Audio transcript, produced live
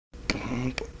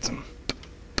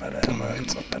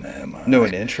No,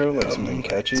 an intro, like something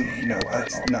catchy? No,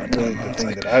 that's not really the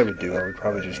thing that I would do. I would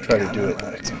probably just try to do it,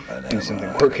 do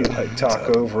something quirky, like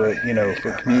talk over it,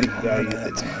 for comedic value.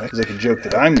 It's like a joke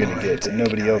that I'm going to get that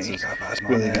nobody else is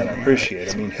really going to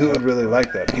appreciate. I mean, who would really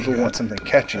like that? People want something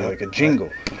catchy, like a jingle.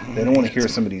 They don't want to hear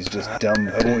somebody's just dumb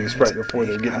voice right before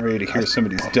they're getting ready to hear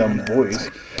somebody's dumb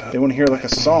voice. They want to hear like a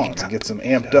song that gets them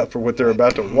amped up for what they're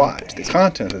about to watch, the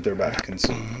content that they're about to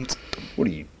consume. What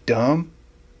are you, dumb?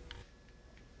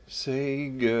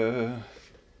 Sega.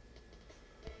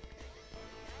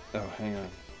 Oh, hang on.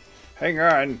 Hang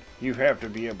on. You have to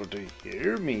be able to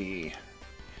hear me.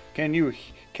 Can you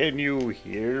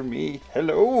hear me?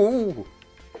 Hello?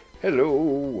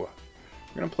 Hello.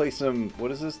 We're gonna play some,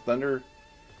 what is this? Thunder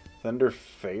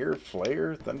Flare?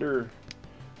 Thunder,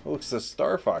 oh, it's a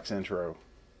Star Fox intro.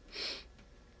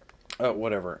 Oh,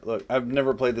 whatever. Look, I've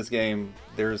never played this game.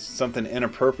 There's something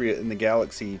inappropriate in the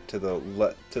galaxy to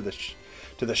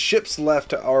the ship's left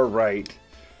to our right,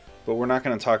 but we're not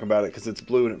going to talk about it because it's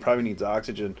blue and it probably needs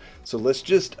oxygen. So let's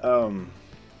just have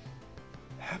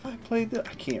I played that?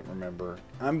 I can't remember.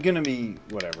 I'm gonna be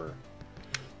whatever.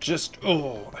 I just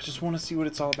want to see what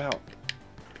it's all about.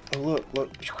 Oh, look.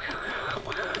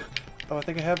 Oh, I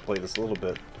think I have played this a little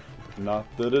bit. Not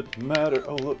that it matters.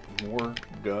 Oh, look, more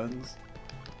guns.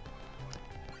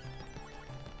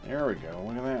 There we go.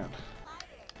 Look at that.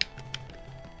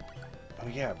 Oh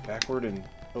yeah, backward and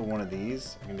one of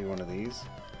these. I can do one of these.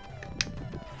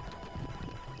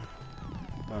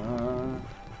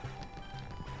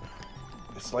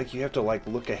 It's like you have to like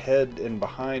look ahead and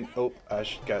behind. Oh, I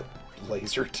got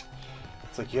lasered.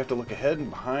 It's like you have to look ahead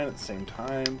and behind at the same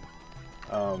time.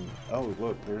 Oh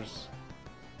look, there's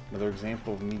another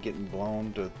example of me getting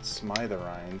blown to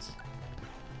smithereens.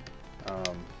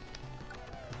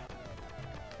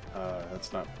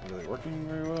 That's not really working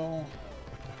very well.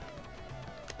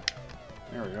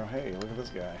 There we go. Hey, look at this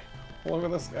guy. Look what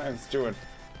this guy's doing.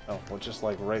 Oh, well, just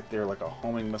like right there, like a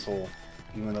homing missile,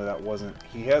 even though that wasn't.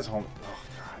 He has home. Oh,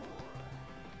 God.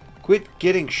 Quit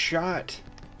getting shot.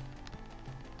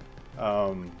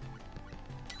 I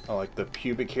like the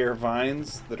pubic hair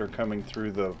vines that are coming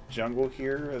through the jungle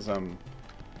here as I'm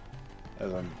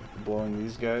blowing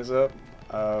these guys up.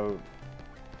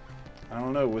 I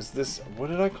don't know, was this, what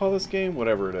did I call this game?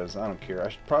 Whatever it is, I don't care.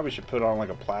 I probably should put on like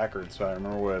a placard so I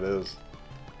remember what it is.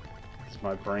 Because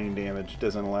my brain damage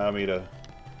doesn't allow me to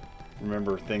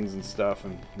remember things and stuff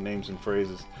and names and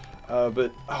phrases.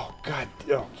 But, oh god,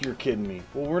 oh, you're kidding me.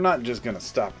 Well, we're not just going to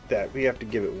stop at that. We have to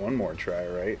give it one more try,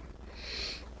 right?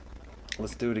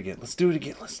 Let's do it again. Let's do it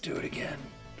again. Let's do it again.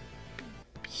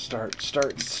 Start.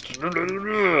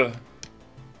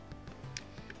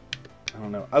 I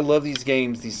don't know. I love these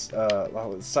games. These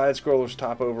side scrollers,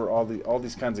 top over, all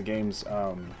these kinds of games.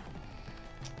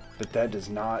 But that does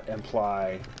not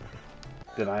imply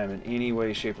that I am in any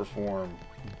way, shape, or form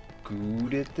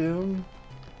good at them.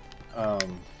 But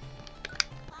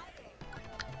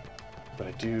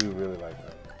I do really like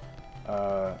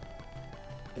them.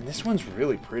 And this one's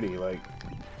really pretty. Like,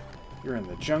 you're in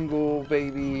the jungle,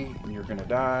 baby, and you're gonna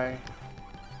die.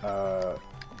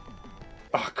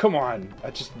 Oh, come on.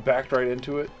 I just backed right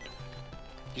into it.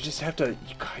 You just have to,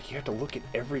 you have to look at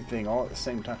everything all at the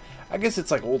same time. I guess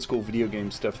it's like old school video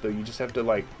game stuff, though. You just have to,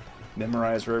 like,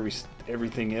 memorize where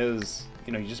everything is.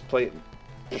 You know, you just play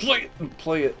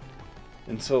it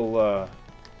until,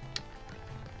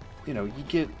 you know, you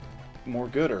get more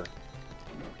gooder.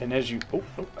 And as you, oh,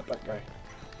 that guy.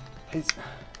 He's,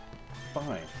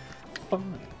 fine.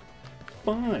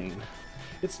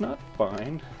 It's not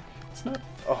fine. It's not,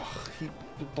 oh, he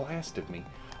blasted me.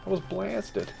 I was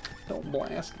blasted. Don't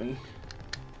blast me.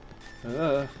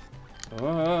 Yeah.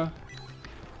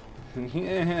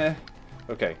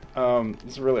 Okay,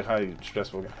 this is a really highly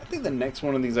stressful game. I think the next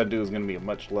one of these I do is going to be a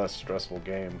much less stressful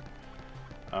game.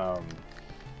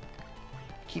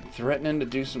 Keep threatening to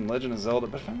do some Legend of Zelda,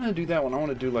 but if I'm going to do that one, I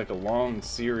want to do like a long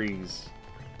series.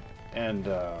 And,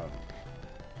 I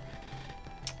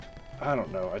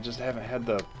don't know, I just haven't had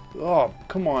the... Oh,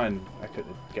 come on. I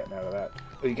couldn't have gotten out of that.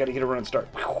 Oh, you gotta get a run and start.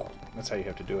 That's how you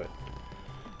have to do it.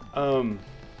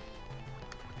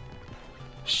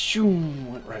 Shoom,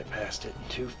 went right past it.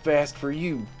 Too fast for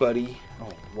you, buddy.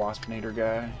 Oh, Waspinator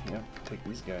guy. Yep, take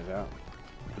these guys out.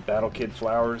 The Battle Kid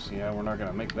Flowers. Yeah, we're not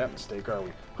gonna make that mistake, are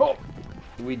we? Oh!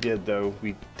 We did, though.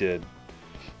 We did.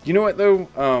 You know what, though?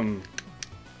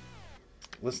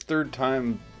 Let's third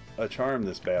time a charm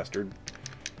this bastard.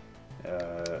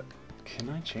 Can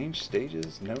I change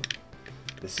stages? No.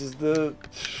 This is the...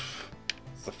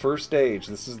 It's the first stage.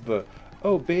 This is the...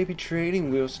 Oh, baby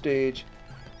trading wheel stage.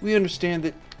 We understand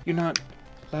that you're not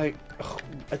Like, ugh,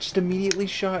 I just immediately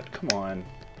shot. Come on.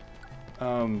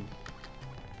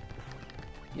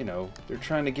 You know, they're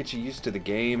trying to get you used to the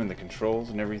game and the controls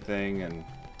and everything, and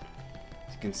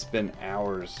you can spend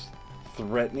hours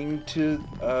threatening to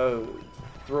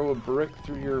throw a brick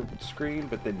through your screen,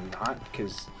 but then not,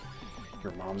 because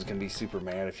your mom's gonna be super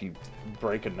mad if you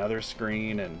break another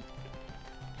screen. And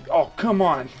oh, come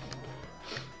on!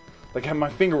 Like, my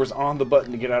finger was on the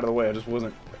button to get out of the way. I just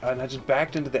wasn't, and I just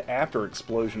backed into the after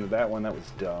explosion of that one. That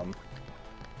was dumb.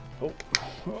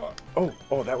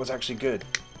 Oh, that was actually good.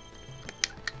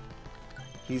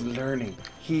 He's learning.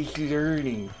 He's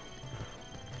learning.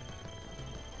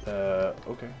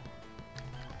 Okay.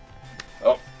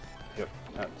 Oh, yep.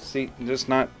 See, just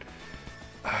not.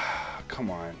 Come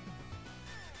on.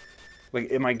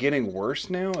 Like, am I getting worse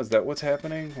now? Is that what's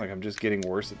happening? Like, I'm just getting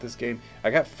worse at this game? I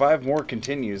got 5 more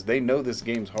continues. They know this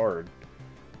game's hard.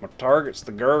 My target's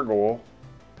the gargoyle.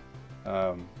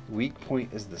 Weak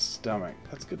point is the stomach.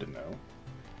 That's good to know.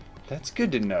 That's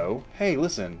good to know. Hey,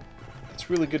 listen. That's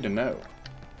really good to know.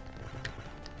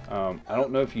 I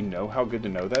don't know if you know how good to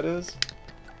know that is,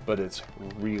 but it's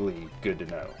really good to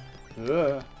know.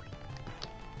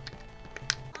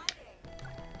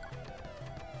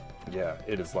 Yeah,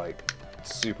 it is, like,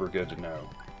 super good to know.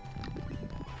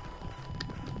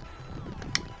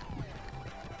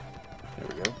 There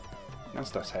we go. Now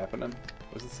stuff's happening.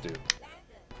 What does this do?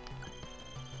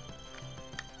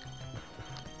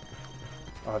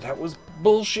 Oh, that was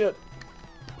bullshit.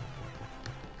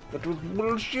 That was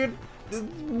bullshit. This is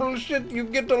bullshit. You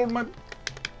get all my...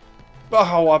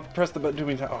 Oh, I pressed the button too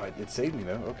many times. Oh, it saved me,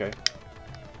 though. Okay.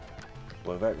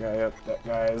 Blow that guy up. That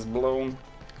guy is blown.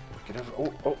 Get over...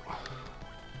 Oh.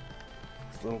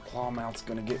 This little claw mouth's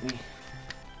gonna get me.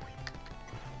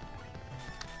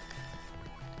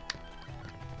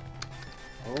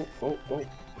 Oh.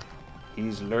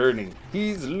 He's learning.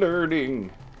 He's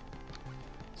learning.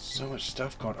 So much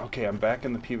stuff going on. Okay, I'm back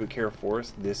in the pubic hair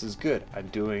forest. This is good. I'm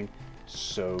doing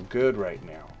so good right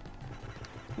now.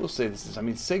 We'll say this is, I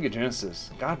mean, Sega Genesis,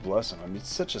 God bless them. I mean,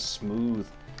 it's such a smooth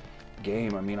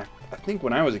game. I mean, I think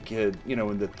when I was a kid, you know,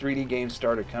 when the 3D games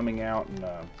started coming out, and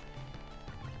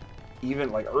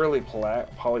even like early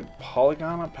polygonal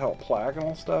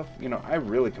stuff, you know, I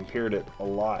really compared it a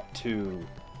lot to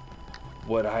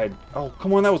what I had. Oh,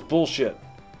 come on, that was bullshit.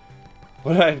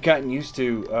 What I had gotten used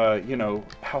to, you know,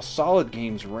 how solid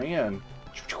games ran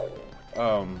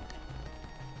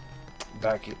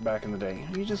back in the day.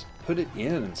 You just put it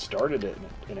in and started it,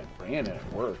 and it ran and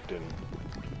it worked, and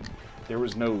there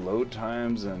was no load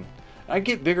times. And I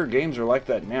get bigger games are like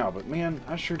that now, but man,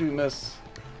 I sure do miss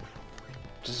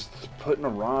just putting a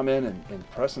ROM in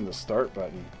and pressing the start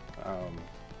button.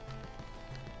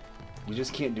 You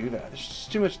just can't do that. There's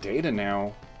just too much data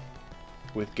now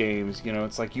with games. You know,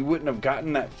 it's like you wouldn't have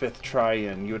gotten that 5th try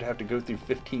in. You would have to go through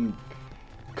 15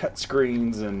 cut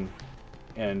screens and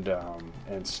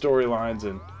storylines.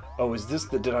 And oh, is this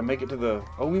the, did I make it to the,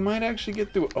 oh, we might actually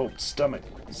get through. Oh, stomach.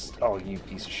 Oh, you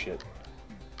piece of shit.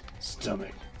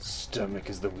 Stomach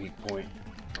is the weak point.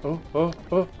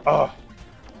 Ah.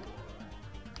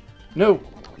 No.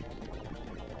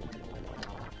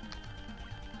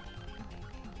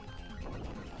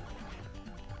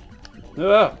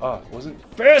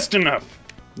 Wasn't fast enough.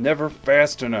 Never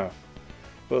fast enough.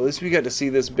 Well, at least we got to see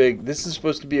this big. This is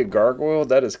supposed to be a gargoyle.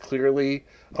 That is clearly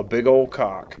a big old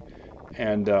cock.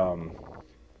 And I'm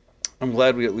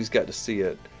glad we at least got to see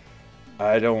it.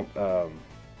 I don't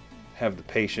have the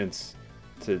patience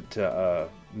to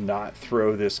not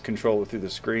throw this controller through the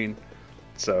screen.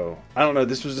 So, I don't know.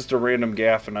 This was just a random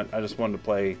gaff, and I just wanted to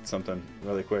play something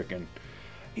really quick. And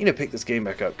I need to pick this game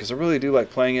back up because I really do like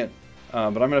playing it. But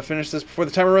I'm going to finish this before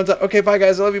the timer runs out. Okay, bye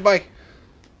guys. I love you. Bye.